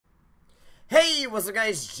Hey, what's up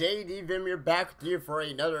guys, JD Venom here back with you for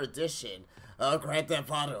another edition of Grand Theft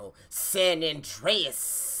Auto San Andreas.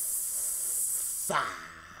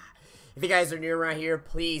 If you guys are new around here,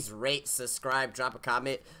 please rate, subscribe, drop a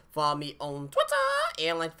comment, follow me on Twitter,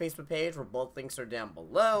 and like the Facebook page where both links are down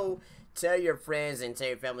below. Tell your friends and tell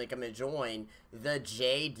your family to come and join the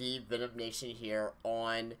JD Venom Nation here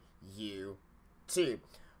on YouTube.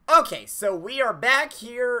 Okay, so we are back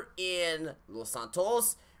here in Los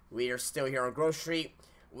Santos. We are still here on Grove Street.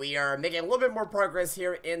 We are making a little bit more progress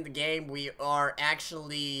here in the game. We are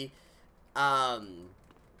actually, starting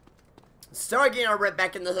getting our red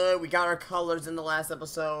back in the hood. We got our colors in the last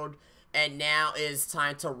episode. And now it's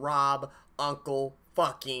time to rob Uncle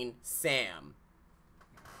fucking Sam.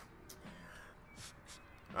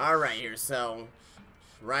 Alright here, so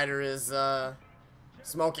Ryder is,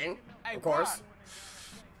 smoking, of course.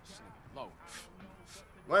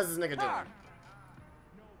 What is this nigga doing?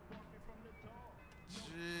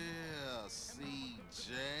 Yeah,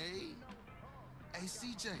 CJ. Hey,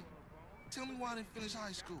 CJ, tell me why I didn't finish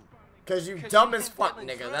high school. Cause you dumb as fuck,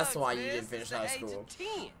 nigga. That's why you didn't finish high school.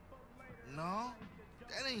 No,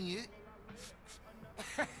 that ain't it.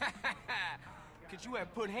 Cause you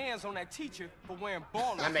had put hands on that teacher for wearing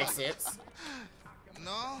ball. That makes sense.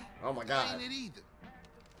 No. Oh my god. That ain't it either.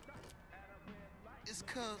 It's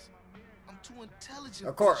cause I'm too intelligent.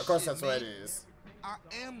 Of course, shit, that's man. what it is. I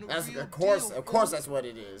am the That's real of course, deal, that's what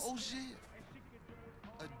it is. Oh shit,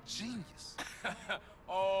 a genius.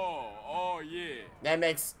 oh yeah. That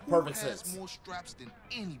makes perfect Who has sense. more straps than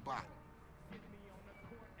anybody?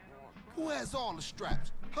 Who has all the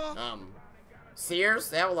straps? Huh?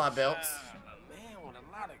 Sears, they have a lot of belts. Man with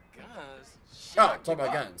a lot of guns. Shit, Oh, talk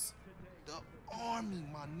about guns. The army,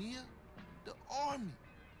 my nigga. The army.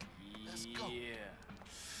 Let's go. Yeah.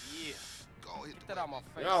 Go hit Get that out my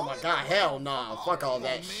face. Oh my god, hell no. Fuck all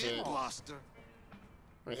that man, shit. Buster.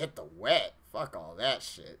 We hit the wet. Fuck all that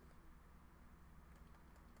shit.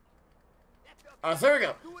 Alright, so here we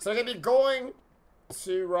go. So we're gonna be going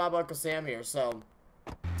to rob Uncle Sam here, so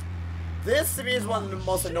this to me is one of the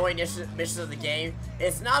most annoying missions of the game.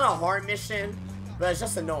 It's not a hard mission, but it's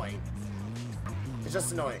just annoying. It's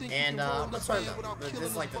just annoying. And I'm gonna turn this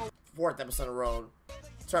is like the 4th episode in a row.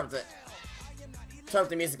 Turn up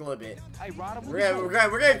the music a little bit. Hey, Ryder,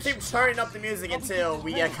 We're gonna keep turning up the music until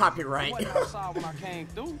we get copyright.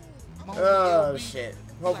 Oh shit.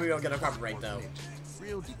 Hopefully we don't get a copyright though.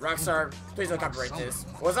 Rockstar, please don't copyright this.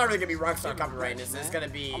 Well, it's not really gonna be Rockstar copyrighting this. It's gonna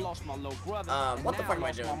be what the fuck am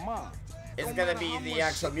I doing? It's gonna be the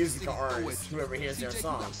actual musical artist, whoever hears their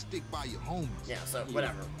song. Yeah, so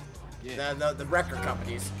whatever. The record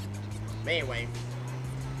companies. But anyway.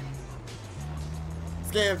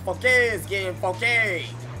 It's getting funky, it's getting funky.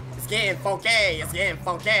 It's getting funky, it's getting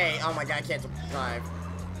funky. Oh my god, I can't drive.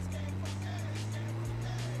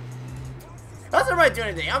 How's everybody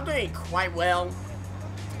doing today? I'm doing quite well.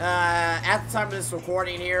 At the time of this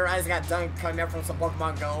recording here, I just got done coming up from some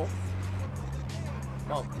Pokemon Go.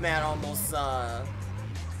 Well, man, almost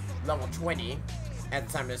level 20 at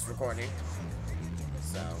the time of this recording.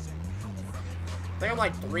 So, I think I'm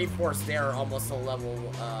like 3/4 there, almost to level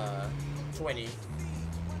 20.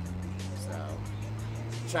 So,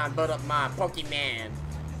 trying to build up my Pokemon.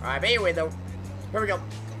 Alright, but anyway though, here we go.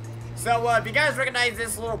 So, if you guys recognize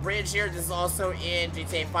this little bridge here, this is also in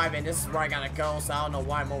GTA 5, and this is where I gotta go, so I don't know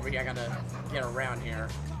why I'm over here. I gotta get around here.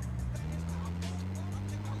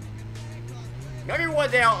 Maybe one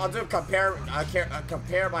day I'll do compare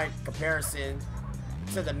my comparison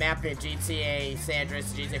to the map in GTA San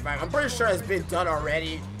Andreas to GTA 5. I'm pretty sure it's been done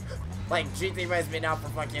already. Like, GTA 5 has been out for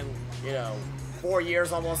fucking, 4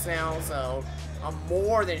 years almost now, so I'm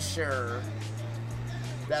more than sure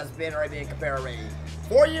that's already been compared already.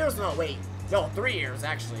 4 years? No, wait. No, 3 years,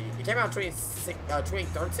 actually. It came out in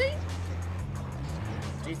 2013?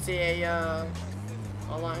 GTA,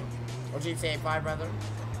 Online? Or GTA 5, rather.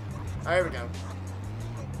 Alright, here we go.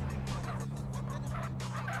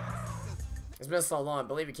 It's been so long. I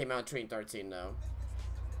believe it came out in 2013, though.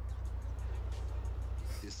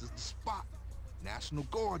 This is the spot. National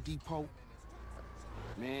Guard Depot.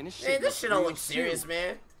 Man, this shit don't look serious,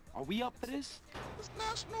 man. Are we up for this? It's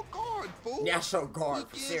National Guard, fool. National Guard,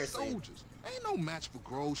 Weekend seriously. soldiers. Ain't no match for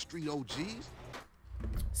Grove Street OGs.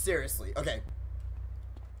 Seriously. Okay.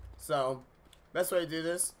 So, best way to do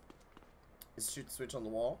this is shoot the switch on the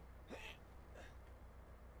wall.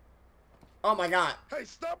 Oh my god. Hey,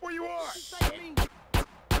 stop where you are!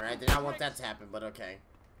 Alright, did not want that to happen, but okay.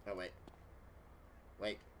 Oh, wait.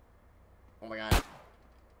 Wait. Oh my god.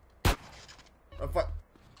 Oh, fuck.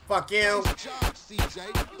 Fuck you. Nice job,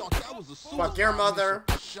 CJ. Thought that was a Fuck your mother.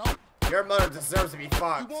 show. Your mother deserves to be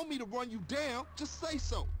fucked. You want me to run you down? Just say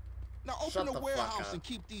so. Now Shut open the the fuck warehouse up. and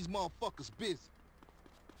keep these motherfuckers busy.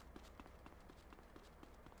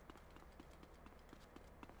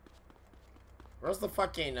 Where's the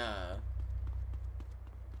fucking,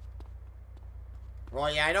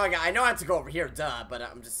 Well, yeah, I know I have to go over here, duh, but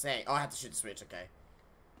I'm just saying. Oh, I have to shoot the switch, okay.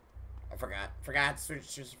 I forgot. I had to shoot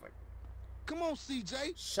the switch. Come on,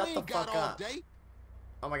 CJ. Shut we the ain't got fuck all up. day.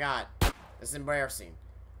 Oh my god. This is embarrassing.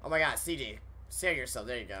 Oh my god, CJ. Save yourself.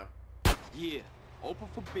 There you go. Yeah, open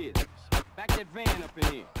for business. Back that van up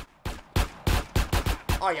in here.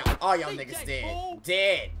 All y'all CJ, niggas dead. fool.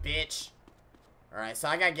 Dead, bitch. Alright, so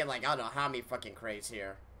I gotta get like, I don't know how many fucking crates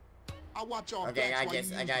here. I watch y'all Okay, backs I while you guess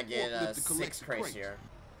use I gotta the get forklift to 6 collect the crates crates. here.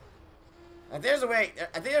 I think there's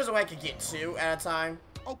a way I could get 2 at a time.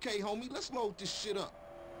 Okay, homie, let's load this shit up.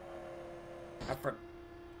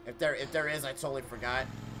 If there is, I totally forgot.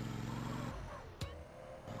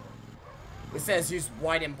 It says use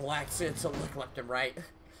white and black to look left and right.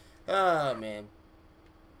 Oh man.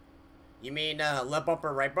 You mean left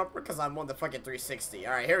bumper, right bumper? Because I'm on the fucking 360.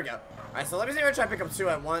 Alright, here we go. Alright, so let me see if I can try to pick up 2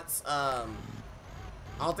 at once. I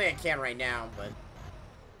don't think I can right now, but I'm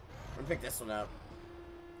gonna pick this one up.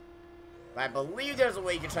 But I believe there's a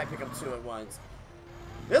way you can try to pick up 2 at once.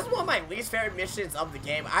 This is one of my least favorite missions of the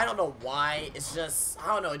game. I don't know why. It's just, I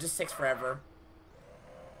don't know, it just takes forever.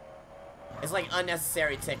 It's like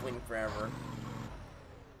unnecessary tickling forever.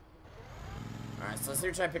 Alright, so let's see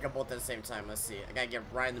if we try to pick up both at the same time. Let's see. I gotta get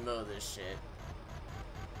right in the middle of this shit.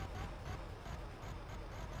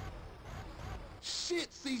 Shit,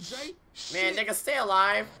 CJ. Man, Shit. nigga, stay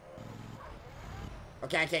alive.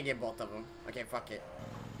 Okay, I can't get both of them. Okay, fuck it.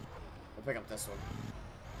 We'll pick up this one.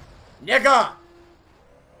 Nigga!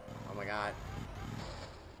 Oh my god.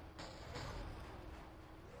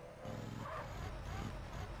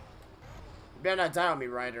 You better not die on me,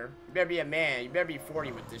 Ryder. You better be a man. You better be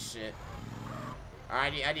 40 with this shit.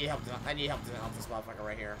 Alright, I need help. I need help to help this motherfucker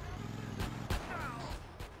right here.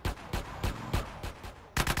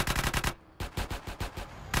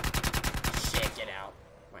 Shit, get out.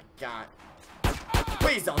 My god.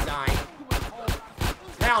 Please don't die.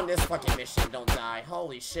 Now on this fucking mission, don't die.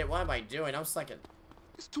 Holy shit, what am I doing? I'm sucking.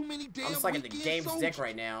 It's too many damn I'm sucking the weekend game's soldiers. dick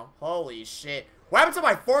right now. Holy shit. What happened to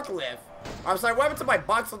my forklift? I'm sorry, what happened to my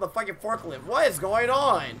box on the fucking forklift? What is going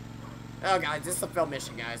on? Oh, guys, this is a failed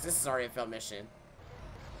mission, guys. This is already a failed mission.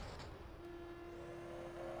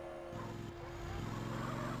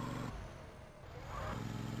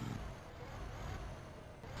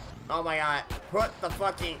 Oh my god. Put the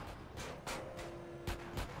fucking...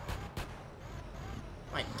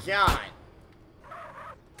 My god.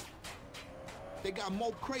 They got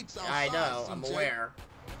more crates outside. I know, I'm CJ. aware.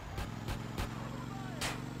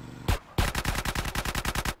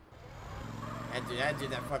 That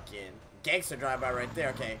dude, that fucking gangster drive-by right there,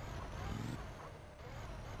 okay.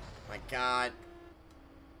 My god.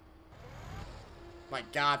 My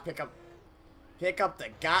god, pick up the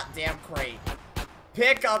goddamn crate.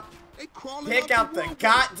 Pick out the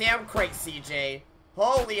goddamn crate, CJ.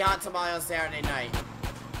 Holy hot tamale on Saturday night.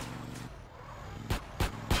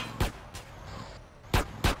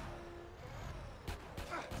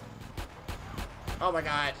 Oh my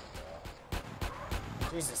god.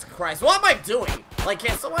 Jesus Christ. What am I doing? Like,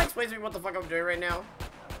 can someone explain to me what the fuck I'm doing right now?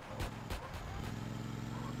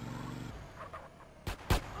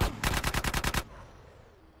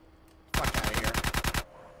 Fuck out of here.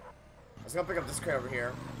 Let's go pick up this crate over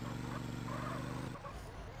here.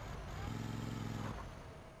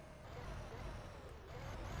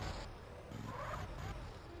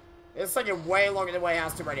 It's taking way longer than what it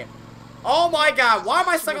has to right here. Oh my god, why am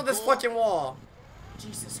I stuck on this fucking wall?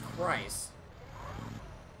 Jesus Christ.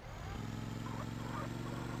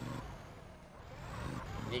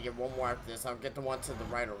 I need to get one more after this. I'll get the one to the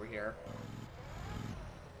right over here.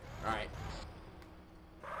 Alright.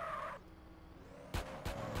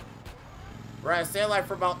 Right, stay alive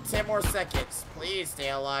for about 10 more seconds. Please stay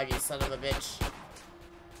alive, you son of a bitch.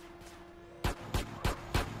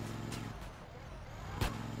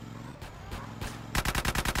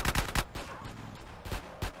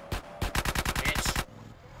 Bitch.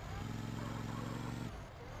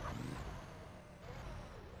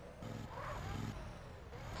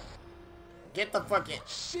 Get the fucking...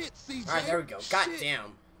 Shit, CJ. Alright, there we go. God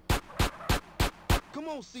damn. Come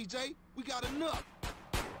on, CJ. We got enough.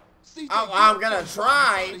 CJ, Oh, get I'm up gonna there,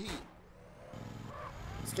 try. out of here.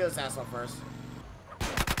 Let's kill this asshole first.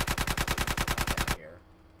 Here.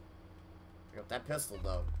 Pick up that pistol,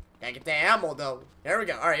 though. Gotta get that ammo, though. There we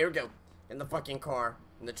go. Alright, here we go. In the fucking car.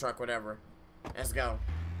 In the truck, whatever. Let's go.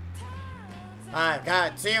 I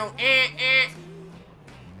got to.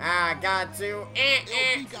 I got to.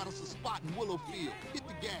 LB got us a spot in Willowfield. Hit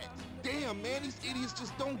the gas. Damn, man, these idiots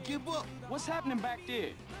just don't give up. What's happening back there?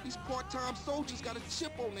 These part-time soldiers got a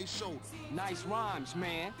chip on their shoulder. Nice rhymes,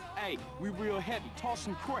 man. Hey, we real heavy. Toss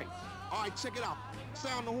some crates. All right, check it out.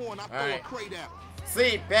 Sound the horn. I throw right. a crate at 'em.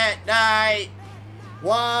 Sleep at night.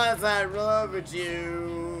 Was I in love with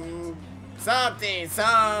you? Something,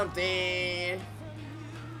 something.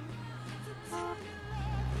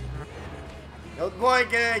 No boy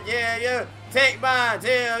good, yeah, you take my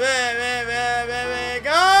tail, baby,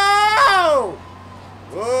 go!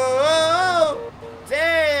 Whoa,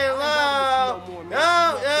 Taylor,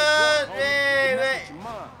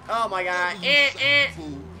 oh my God,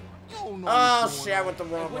 oh shit, I went the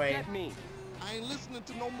wrong way. I ain't listening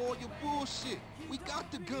to no more of your bullshit. We got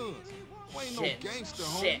the guns. We ain't no gangster,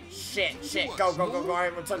 homie. Shit. Go. All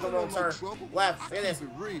right, we'll take the wrong turn. Left. Look at this.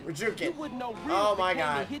 We're juking. Oh my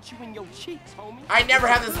God. I never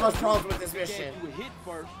have this much problems with this mission.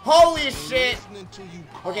 Holy shit.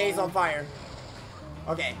 Okay, he's on fire.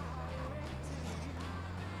 Okay.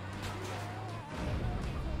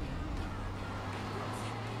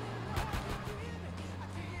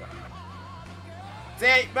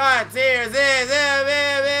 Take my tears,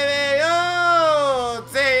 oh,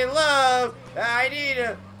 take love. I need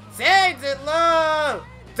to take it, love.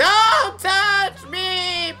 Don't touch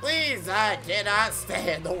me, please. I cannot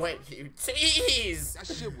stand the way you tease. That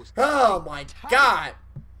shit was Oh my God,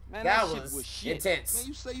 Man, that shit was shit. intense. Man,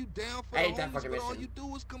 you say you down for I the hate that homies, fucking but all mission. you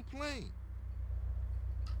do is complain.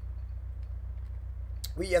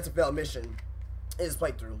 We yet to fail a mission in this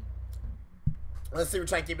playthrough. Let's see, we're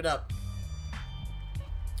trying to keep it up.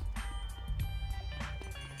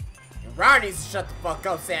 Ryan needs to shut the fuck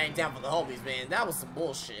up, say I ain't down for the homies, man. That was some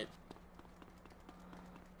bullshit.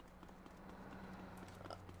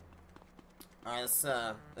 Alright,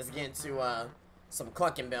 let's get into some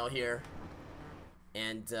clucking bell here.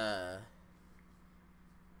 And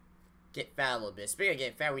get fat a little bit. Speaking of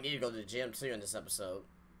getting fat, we need to go to the gym too in this episode.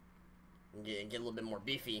 And get a little bit more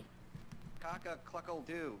beefy. Kaka cluck'll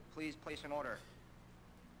do. Please place an order.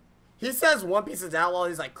 He says one piece of outlaw,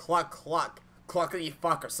 he's like cluck cluck. Cluckity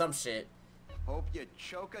fuck or some shit. Hope you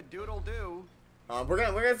choke a doodle do. We're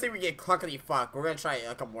gonna see if we get cluckity fuck. We're gonna try it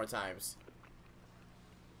a couple more times.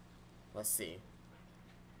 Let's see.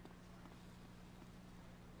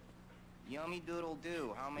 Yummy doodle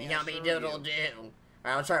do. How many? Yummy doodle do.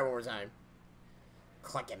 Alright, I'll try it one more time.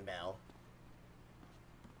 Clucking bell.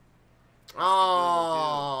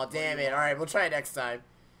 Oh, damn it. Alright, we'll try it next time.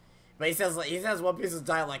 But he says one piece of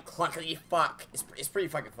dialogue like cluckity fuck. It's pretty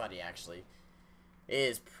fucking funny, actually. It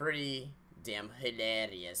is pretty damn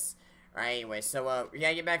hilarious. Alright, anyway, so we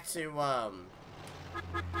gotta get back to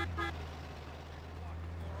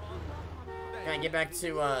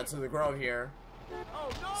the grove here.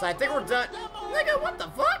 So I think we're done. Nigga, what the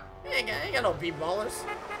fuck? Ain't got no beat ballers.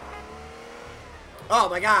 Oh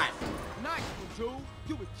my God. Nice, dude.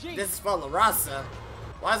 You a genius. This is for La Raza.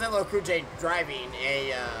 Why is that little Kuj driving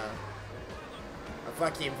a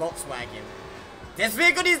fucking Volkswagen? This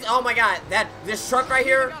vehicle needs, oh my God, this truck right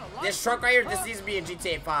here, this needs to be in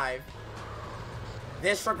GTA 5.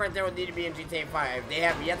 This truck right there would need to be in GTA 5. They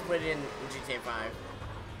have yet to put it in GTA 5.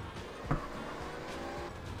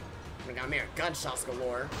 We got here, gunshots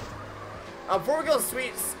galore. Before we go to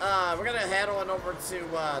Sweets, we're gonna head on over to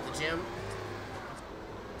the gym.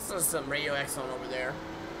 There's some Radio X on over there.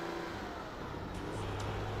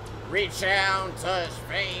 Reach out, touch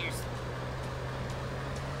face.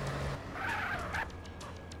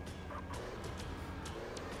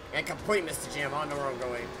 And complete missed the gym. I don't know where I'm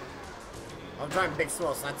going. I'm driving Big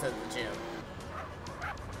Swell, so that's at the gym.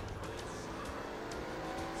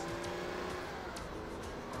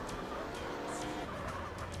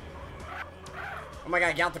 Oh my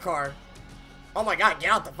God, get out the car. Oh my God,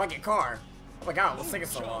 get out the fucking car. Oh my God, what's taking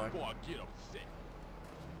so long?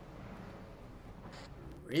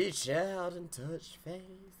 Reach out and touch face.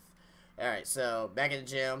 Alright, so back in the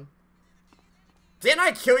gym. Didn't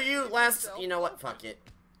I kill you last? You know what? Fuck it.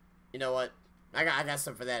 You know what? I got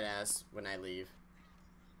something for that ass when I leave.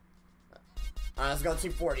 Let's go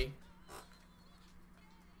 240.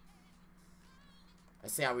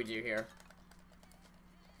 Let's see how we do here.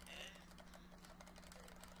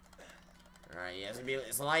 Alright, yeah,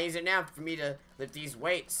 it's a lot easier now for me to lift these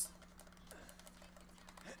weights.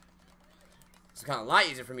 It's kind of a lot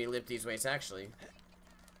easier for me to lift these weights, actually.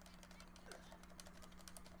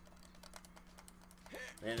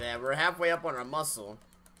 And we're halfway up on our muscle.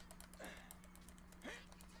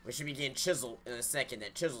 We should be getting chiseled in a second,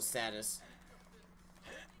 that chisel status.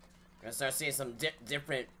 We're gonna start seeing some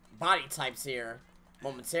different body types here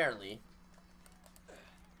momentarily.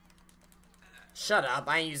 Shut up.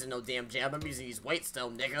 I ain't using no damn jab. I'm using these weights still,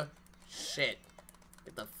 nigga. Shit.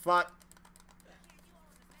 Get the fuck.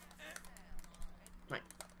 Right.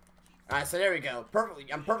 Alright, so there we go.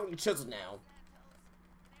 I'm perfectly chiseled now.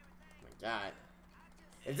 Oh my god.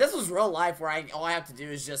 If this was real life where all I have to do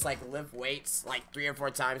is just like lift weights like 3 or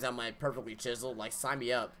 4 times, I'm like perfectly chiseled, like sign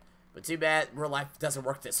me up. But too bad real life doesn't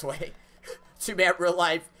work this way. Too bad real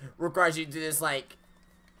life requires you to do this like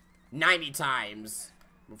 90 times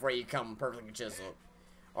before you come perfectly chiseled.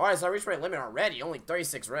 Alright, so I reached my limit already, only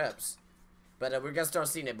 36 reps. But we're gonna start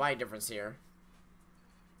seeing a body difference here.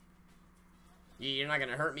 You're not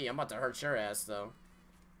gonna hurt me, I'm about to hurt your ass though.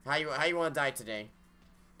 How you wanna die today?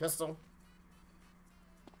 Pistol?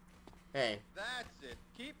 Hey. That's it.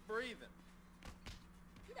 Keep breathing.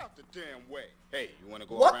 Get out the damn way. Hey, you wanna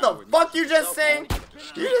go What around the with fuck me? you just say?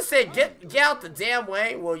 You just said get out the damn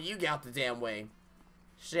way? Well, you get out the damn way.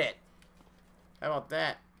 Shit. How about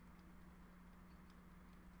that?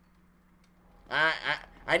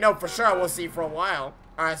 I know for sure we'll see for a while.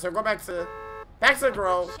 Alright, so go back to the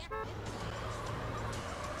grove.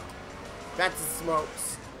 Back to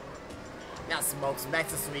smokes. Not smokes, back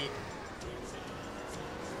to sweet.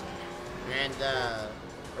 And,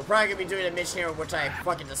 we're probably gonna be doing a mission here, which I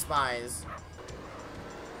fucking despise.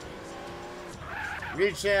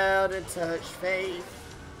 Reach out and touch faith.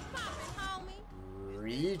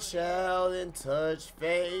 Reach out and touch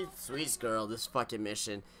faith. Sweet girl, this fucking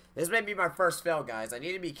mission. This may be my first fail, guys. I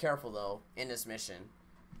need to be careful, though, in this mission.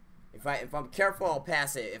 If I'm careful, I'll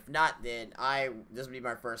pass it. If not, then this will be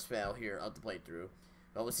my first fail here of the playthrough.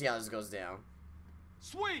 But we'll see how this goes down.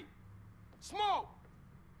 Sweet! Smoke!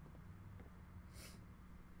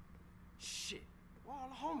 Shit, where all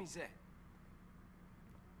the homies at?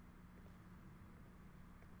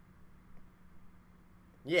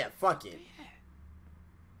 Yeah, fuck it. Yeah.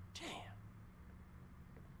 Damn.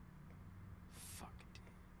 Fuck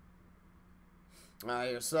it.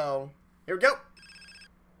 Alright, so here we go.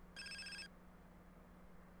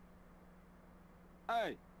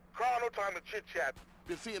 Hey, Carl, no time to chit chat.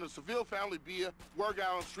 been seeing a Seville family beer, work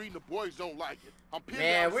out on the street, and the boys don't like it. I'm pissed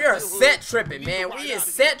Man, off we are Seville set hood. tripping, Need man. to We ride is out and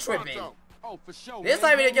set get tripping. pronto. Oh, for sure. This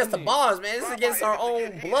not even against the boss, man. This is against our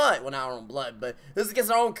own blood. Well, not our own blood, but this is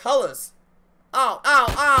against our own colors. Oh,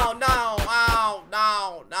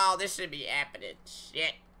 no. This should be happening.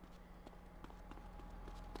 Shit.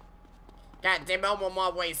 God damn it, I'm on my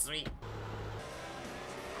way, sweet.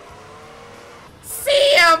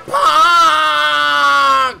 CM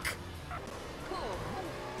Punk!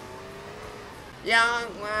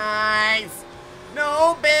 Young Lions,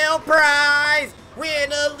 Nobel Prize,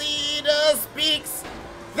 when a leader speaks,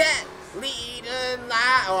 that leader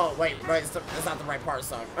lies. Oh, wait, that's not the right part of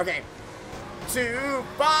the song. Okay. To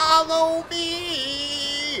follow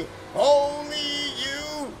me, only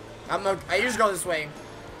you. I usually go this way.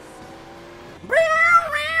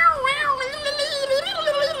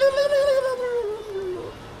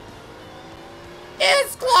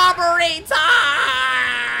 It's clobbering time!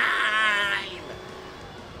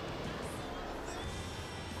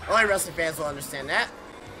 Only wrestling fans will understand that.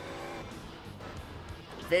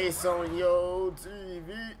 Face on your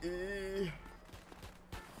TV.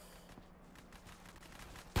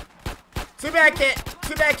 Too bad I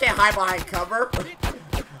can't hide behind cover.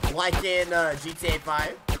 Like in GTA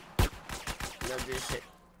 5. No do shit.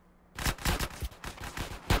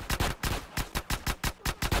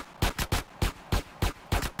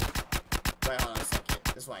 Wait, hold on a second.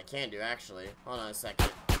 This is what I can do, actually. Hold on a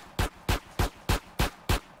second.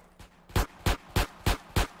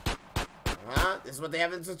 This is what they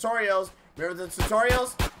have in the tutorials. Remember the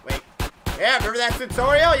tutorials? Wait. Yeah, remember that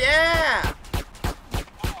tutorial? Yeah!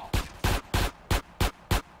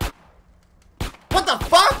 What the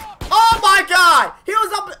fuck? Oh my god! He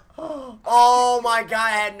was up. Oh my god, I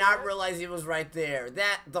had not realized he was right there.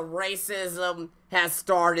 The racism has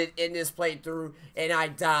started in this playthrough, and I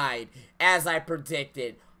died, as I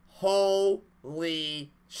predicted.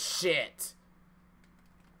 Holy shit.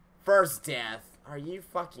 First death. Are you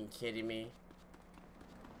fucking kidding me?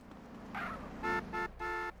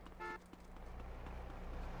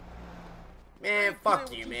 Man,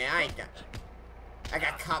 fuck you, man. I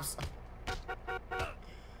got cops.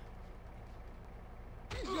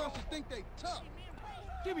 These youngsters think they tough.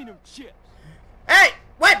 Give me them chips. Hey!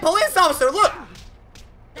 Wait, police officer, look!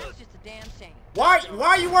 That's just a damn shame. Why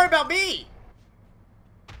are you worried about me?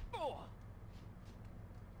 Oh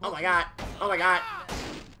my god. Oh my god.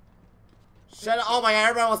 Shut up. Oh my god,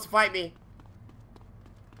 everybody wants to fight me.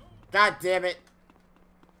 God damn it.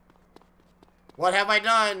 What have I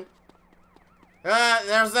done?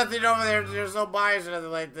 There's nothing over there. There's no buyers or nothing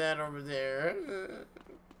like that over there.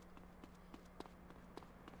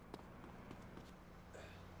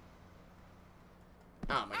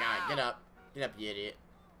 Oh my god, get up. Get up, you idiot.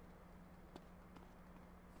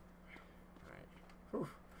 Alright. Whew.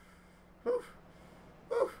 Whew.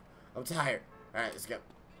 Whew. I'm tired. Alright, let's go.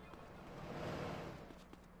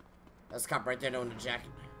 That's a cop right there on the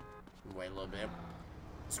jacket. Wait a little bit.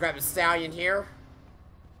 Let's grab the stallion here.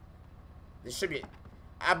 This should be...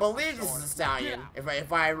 I believe this is a stallion,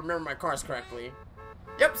 if I remember my cars correctly.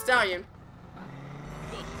 Yep, stallion.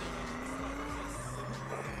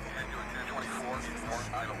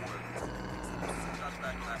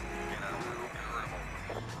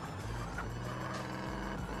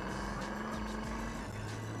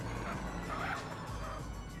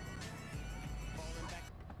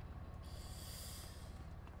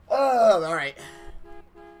 Oh, alright.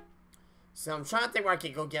 So I'm trying to think where I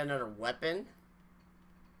can go get another weapon.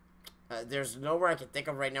 There's nowhere I can think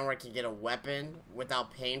of right now where I can get a weapon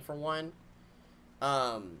without paying for one.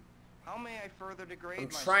 How may I further degrade I'm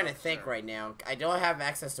myself, trying to think sir? right now. I don't have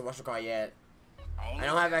access to whatchamacallit yet. Only I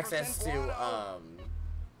don't have 10% access guano.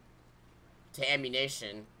 to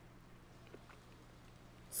ammunition.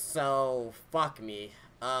 So fuck me.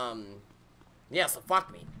 Yeah, so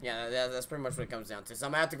fuck me. Yeah, that's pretty much what it comes down to. So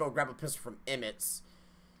I'm gonna have to go grab a pistol from Emmett's.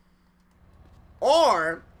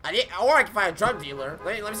 Or I can find a drug dealer.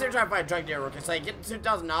 Let me see if I try to find a drug dealer. Because I get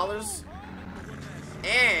 $2,000,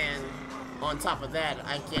 and on top of that,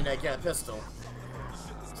 I can get a pistol.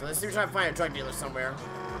 So let's see if I try to find a drug dealer somewhere.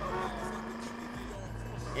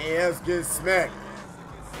 Yeah, let's get smacked.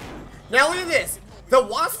 Now look at this. The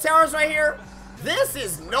Watts Towers right here. This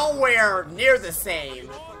is nowhere near the same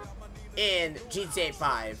in GTA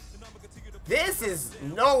 5. This is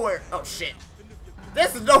nowhere. Oh shit.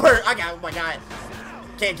 This is nowhere. I got. Oh my god.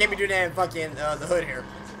 Can't me do that in fucking the hood here.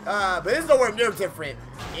 But this is nowhere near different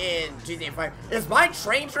in GTA 5. It's my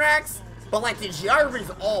train tracks, but like the geography's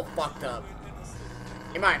all fucked up,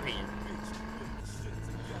 in my opinion.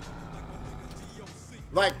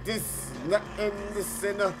 Like this, in the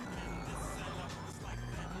center.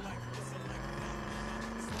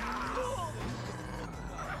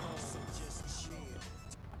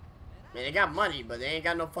 Man, they got money, but they ain't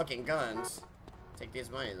got no fucking guns. Take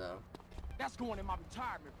this money though. That's going in my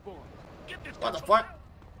retirement fund. Get this What the fuck?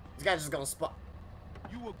 This guy's just gonna spot.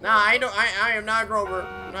 Nah, I am not Grover.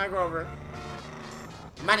 Not Grover.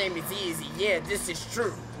 My name is Easy. Yeah, this is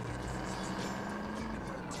true.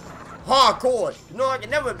 Hardcore. You know, I can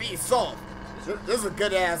never be soft. This is a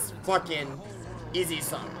good ass fucking Easy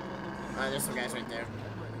song. Alright, there's some guys right there.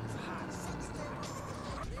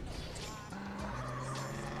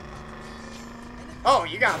 Oh,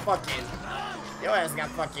 you got fucking. Your ass got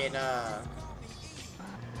fucking,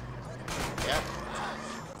 Yep.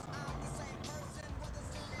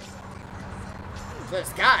 This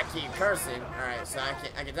guy keep cursing. Alright, so I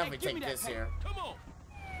can definitely take this here.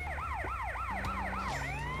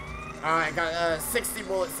 Alright, got 60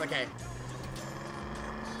 bullets, okay.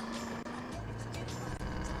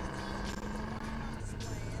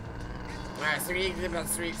 Alright, so we need to get about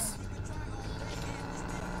the streets.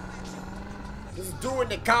 Just doing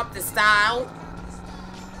the Compton style.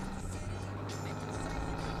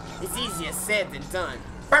 It's easier said than done.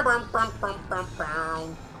 I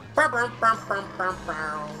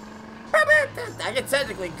can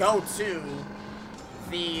technically go to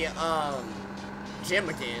the gym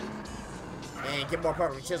again and get more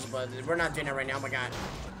perfect chisel, but we're not doing that right now. Oh my god.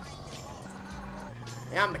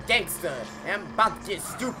 Yeah, I'm a gangster. I'm about to get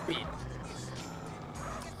stupid.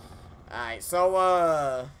 Alright, so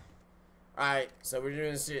alright, so we're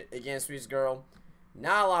doing this shit again, Sweet Girl.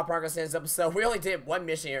 Not a lot of progress in this episode. We only did one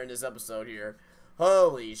mission here in this episode here.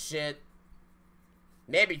 Holy shit.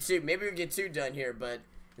 Maybe two. Maybe we get two done here, but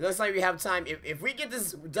it looks like we have time. If we get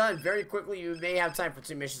this done very quickly, we may have time for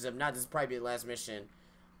two missions. If not, this will probably be the last mission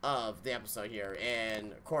of the episode here.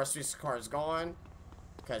 And, of course, Sweet's car is gone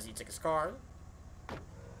because he took his car.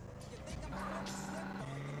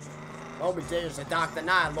 Oh, but there's a Dr.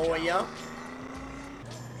 Nye lawyer.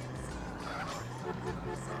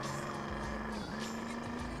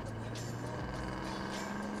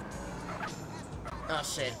 Oh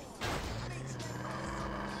shit.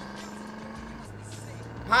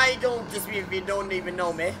 How you gonna diss me if you don't even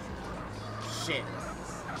know me? Shit.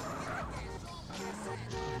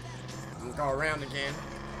 I'm gonna go around again.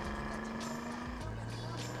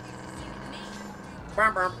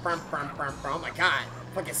 Oh my god.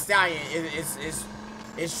 Fucking Stallion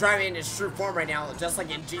is driving in his true form right now, just like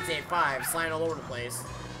in GTA 5, flying all over the place.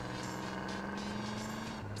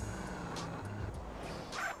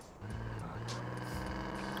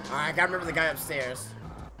 Alright, I gotta remember the guy upstairs.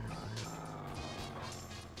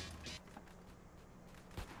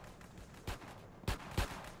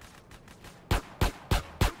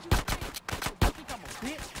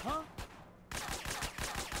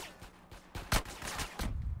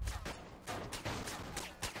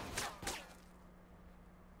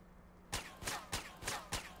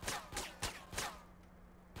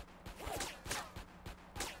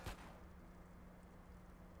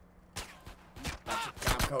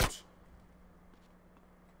 coach.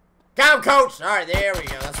 Got him, coach! Alright, there we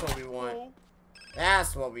go. That's what we want.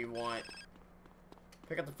 That's what we want.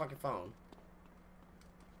 Pick up the fucking phone.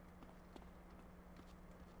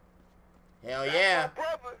 Hell yeah.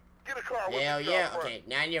 Get a car. Hell yeah. Okay,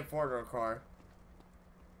 now you afford a car.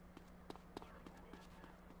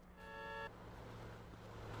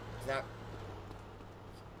 Is that...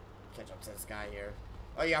 Catch up to this guy here.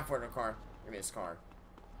 Oh, you got afford a car. Give me this car.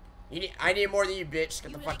 I need more than you, bitch.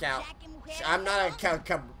 Get the fuck out. I'm not a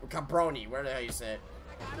cabroni. Where the hell you say it?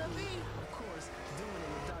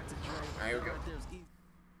 Alright, here we go.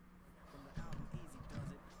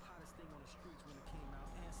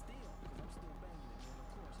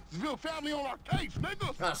 Real family on our case,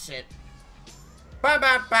 nigga. Oh shit. Ba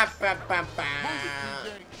ba ba ba ba ba.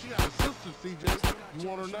 She got a sister, CJ. You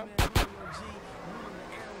want her now?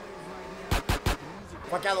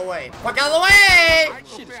 Fuck out of the way. Fuck out of the way! That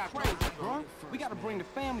shit is crazy, bro. We gotta bring the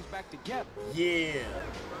families back together. Yeah.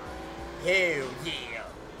 Hell yeah.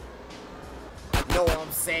 Know what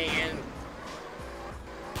I'm saying?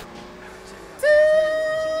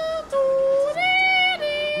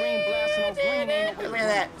 Green blasting on green ain't no Look at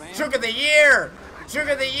that. Trick of the year. Trick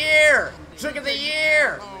of the year. Trick of the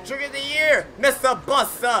year. Trick of the year. Mr.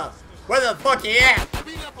 Buster. Where the fuck you at?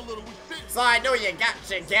 So I know you got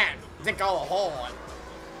your gat. Dick all hard.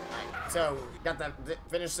 So, got that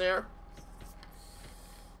finished there?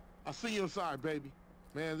 I'll see you inside, baby.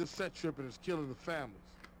 Man, this set tripping is killing the families.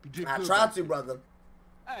 You did I good, tried baby. to, brother.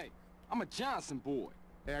 Hey, I'm a Johnson boy.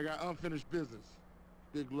 Hey, I got unfinished business.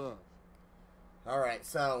 Big love. Alright,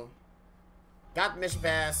 so got the mission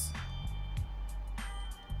pass.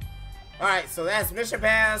 Alright, so that's mission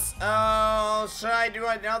pass. Oh, should I do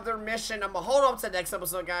another mission? I'm gonna hold on to the next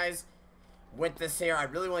episode, guys. With this here, I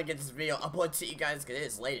really want to get this video uploaded to you guys because it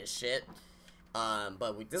is late as shit.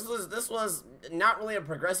 But this was not really a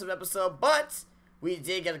progressive episode, but we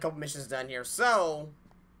did get a couple missions done here. So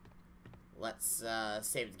let's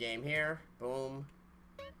save the game here. Boom.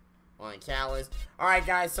 On Callus. Alright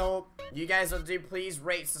guys, so you guys will do please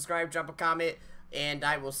rate, subscribe, drop a comment, and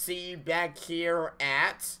I will see you back here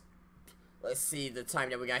at, let's see the time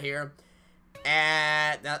that we got here.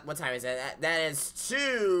 At that, what time is that? That is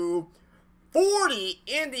 2:40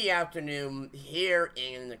 in the afternoon here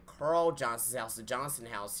in Carl Johnson's house, the Johnson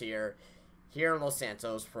house here in Los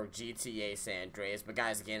Santos for GTA San Andreas. But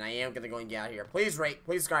guys, again, I am gonna go and get out of here. Please rate,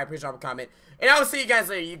 please subscribe, please drop a comment, and I will see you guys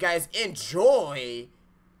later. You guys enjoy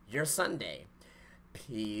your Sunday.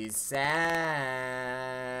 Peace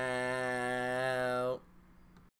out.